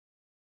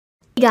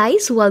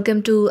Guys,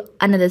 welcome to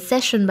another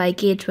session by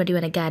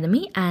K21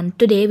 Academy, and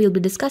today we'll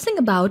be discussing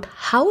about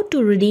how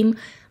to redeem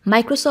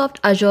Microsoft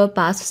Azure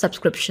Pass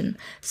subscription.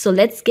 So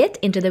let's get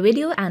into the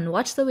video and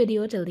watch the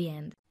video till the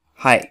end.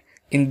 Hi,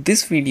 in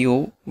this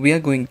video we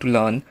are going to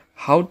learn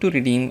how to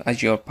redeem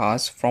Azure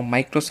Pass from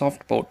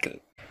Microsoft portal.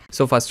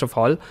 So first of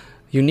all,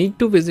 you need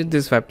to visit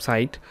this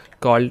website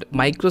called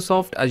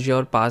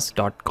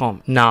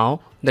microsoftazurepass.com.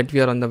 Now that we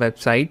are on the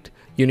website,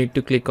 you need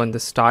to click on the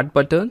start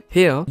button.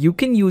 Here you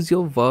can use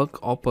your work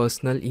or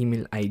personal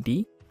email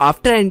ID.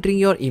 After entering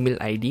your email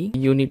ID,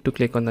 you need to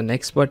click on the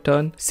next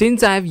button.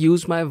 Since I have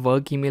used my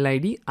work email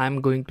ID, I'm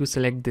going to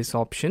select this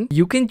option.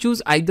 You can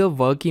choose either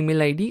work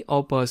email ID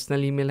or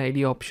personal email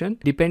ID option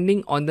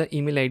depending on the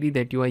email ID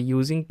that you are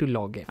using to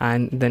log in,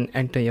 and then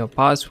enter your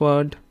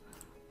password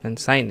and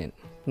sign in.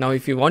 Now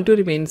if you want to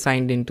remain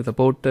signed into the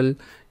portal,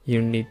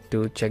 you need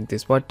to check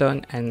this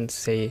button and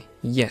say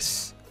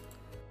yes.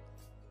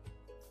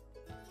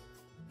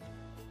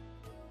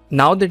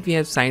 Now that we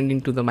have signed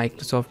into the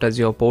Microsoft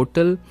Azure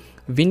portal,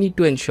 we need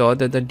to ensure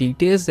that the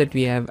details that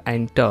we have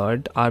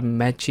entered are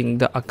matching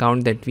the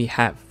account that we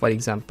have. For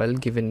example,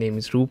 given name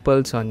is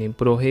Rupal, surname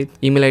Purohit,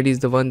 email ID is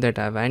the one that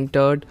I've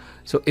entered.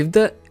 So if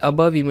the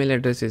above email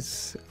address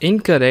is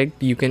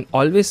incorrect, you can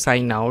always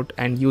sign out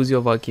and use your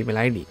work email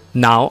ID.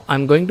 Now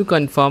I'm going to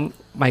confirm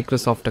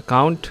Microsoft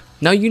account.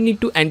 Now you need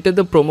to enter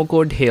the promo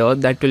code here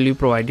that will be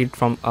provided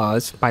from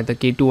us by the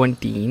K21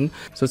 team.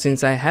 So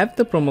since I have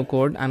the promo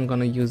code, I'm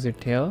gonna use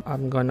it here.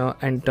 I'm gonna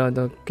enter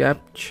the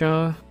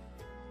captcha.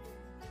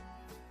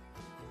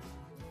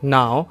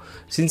 Now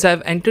since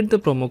I've entered the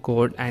promo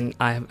code and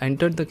I have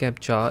entered the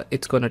captcha,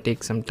 it's gonna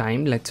take some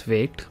time. Let's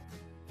wait.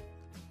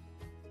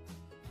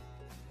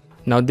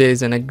 Now there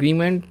is an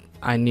agreement.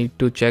 I need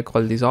to check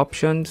all these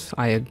options.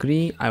 I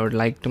agree. I would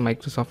like to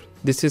Microsoft.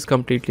 This is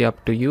completely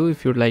up to you.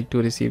 If you'd like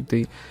to receive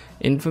the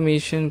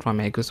information from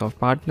Microsoft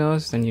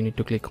partners, then you need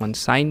to click on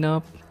sign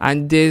up,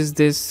 and there's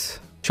this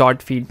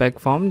short feedback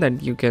form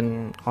that you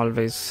can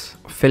always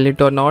fill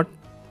it or not.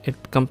 It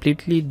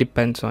completely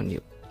depends on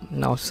you.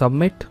 Now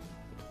submit.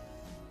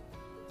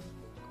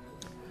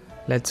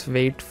 Let's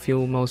wait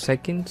few more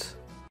seconds.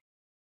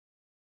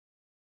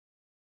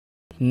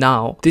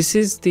 Now this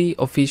is the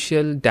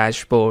official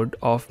dashboard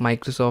of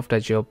Microsoft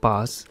Azure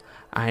Pass,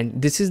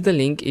 and this is the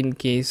link in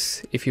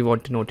case if you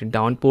want to note it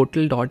down: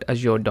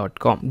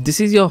 portal.azure.com. This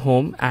is your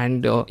home,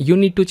 and you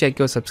need to check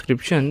your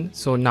subscription.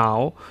 So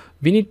now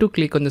we need to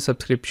click on the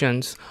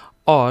subscriptions,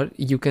 or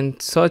you can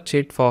search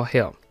it for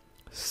here,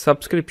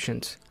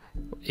 subscriptions.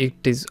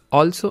 It is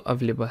also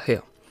available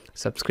here,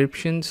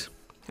 subscriptions.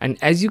 And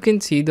as you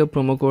can see the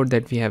promo code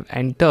that we have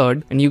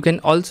entered, and you can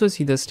also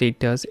see the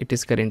status, it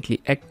is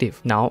currently active.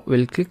 Now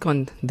we'll click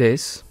on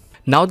this.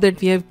 Now that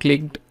we have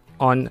clicked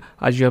on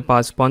Azure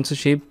Pass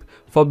sponsorship,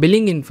 for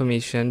billing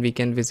information we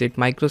can visit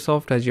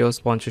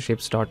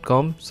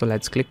microsoftazuresponsorships.com. So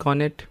let's click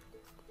on it.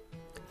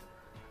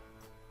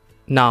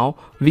 Now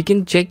we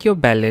can check your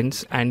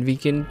balance and we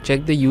can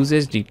check the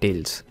usage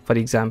details. For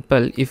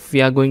example, if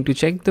we are going to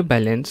check the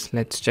balance,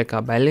 let's check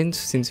our balance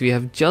since we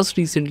have just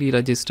recently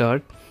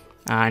registered,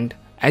 and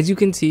as you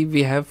can see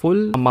we have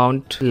full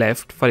amount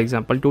left. For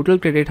example, total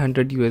credit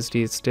 $100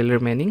 is still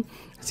remaining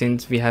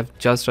since we have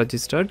just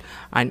registered,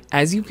 and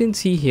as you can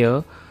see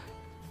here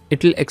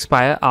it will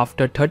expire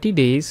after 30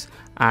 days,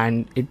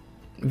 and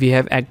we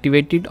have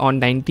activated on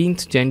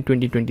 19th Jan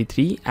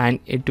 2023 and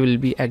it will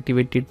be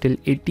activated till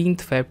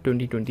 18th Feb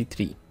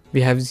 2023. We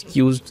have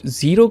used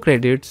 0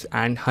 credits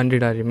and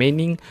 100 are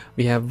remaining.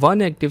 We have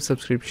 1 active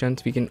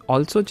subscriptions. We can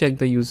also check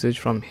the usage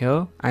from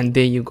here, and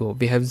there you go,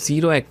 we have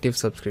 0 active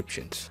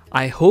subscriptions.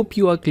 I hope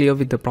you are clear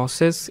with the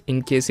process.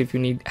 In case if you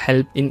need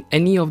help in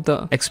any of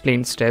the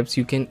explained steps,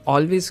 you can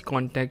always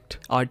contact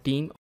our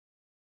team.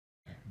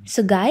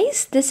 So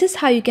guys, this is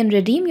how you can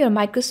redeem your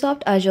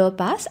Microsoft Azure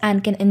Pass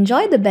and can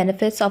enjoy the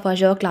benefits of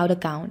Azure Cloud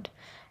account.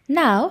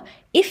 Now,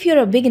 if you're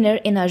a beginner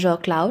in Azure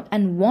Cloud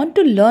and want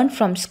to learn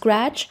from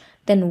scratch,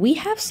 then we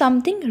have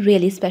something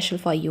really special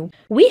for you.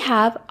 We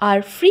have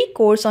our free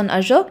course on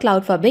Azure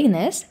Cloud for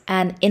beginners,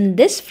 and in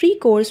this free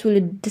course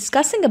we'll be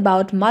discussing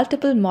about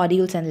multiple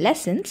modules and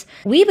lessons.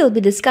 We will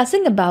be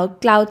discussing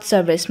about cloud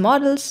service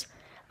models,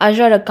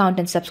 Azure account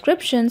and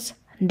subscriptions,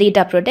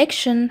 data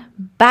protection,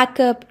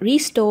 backup,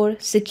 restore,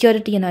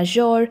 security in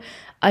Azure,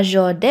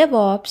 Azure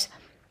DevOps,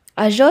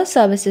 Azure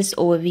Services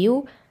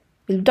Overview.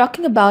 We'll be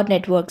talking about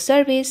network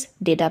service,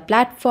 data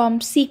platform,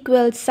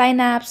 SQL,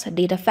 Synapse,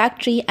 data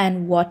factory,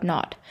 and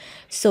whatnot.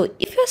 So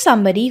if you're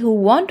somebody who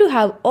want to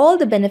have all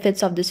the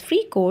benefits of this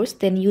free course,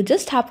 then you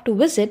just have to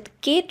visit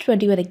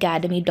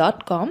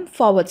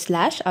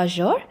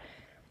k21academy.com/Azure,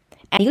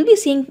 and you'll be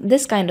seeing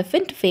this kind of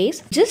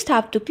interface. Just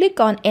have to click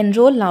on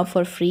enroll now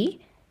for free,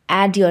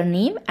 add your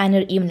name and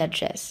your email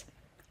address.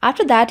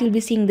 After that, you'll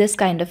be seeing this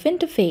kind of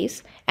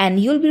interface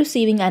and you'll be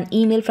receiving an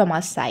email from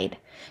our side.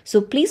 So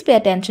please pay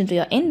attention to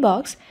your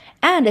inbox,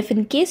 and if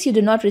in case you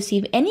do not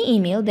receive any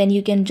email, then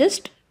you can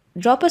just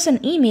drop us an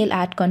email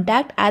at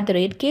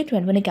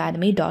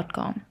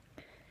contact@k21academy.com.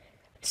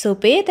 So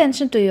pay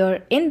attention to your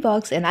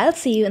inbox, and I'll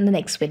see you in the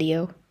next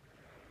video.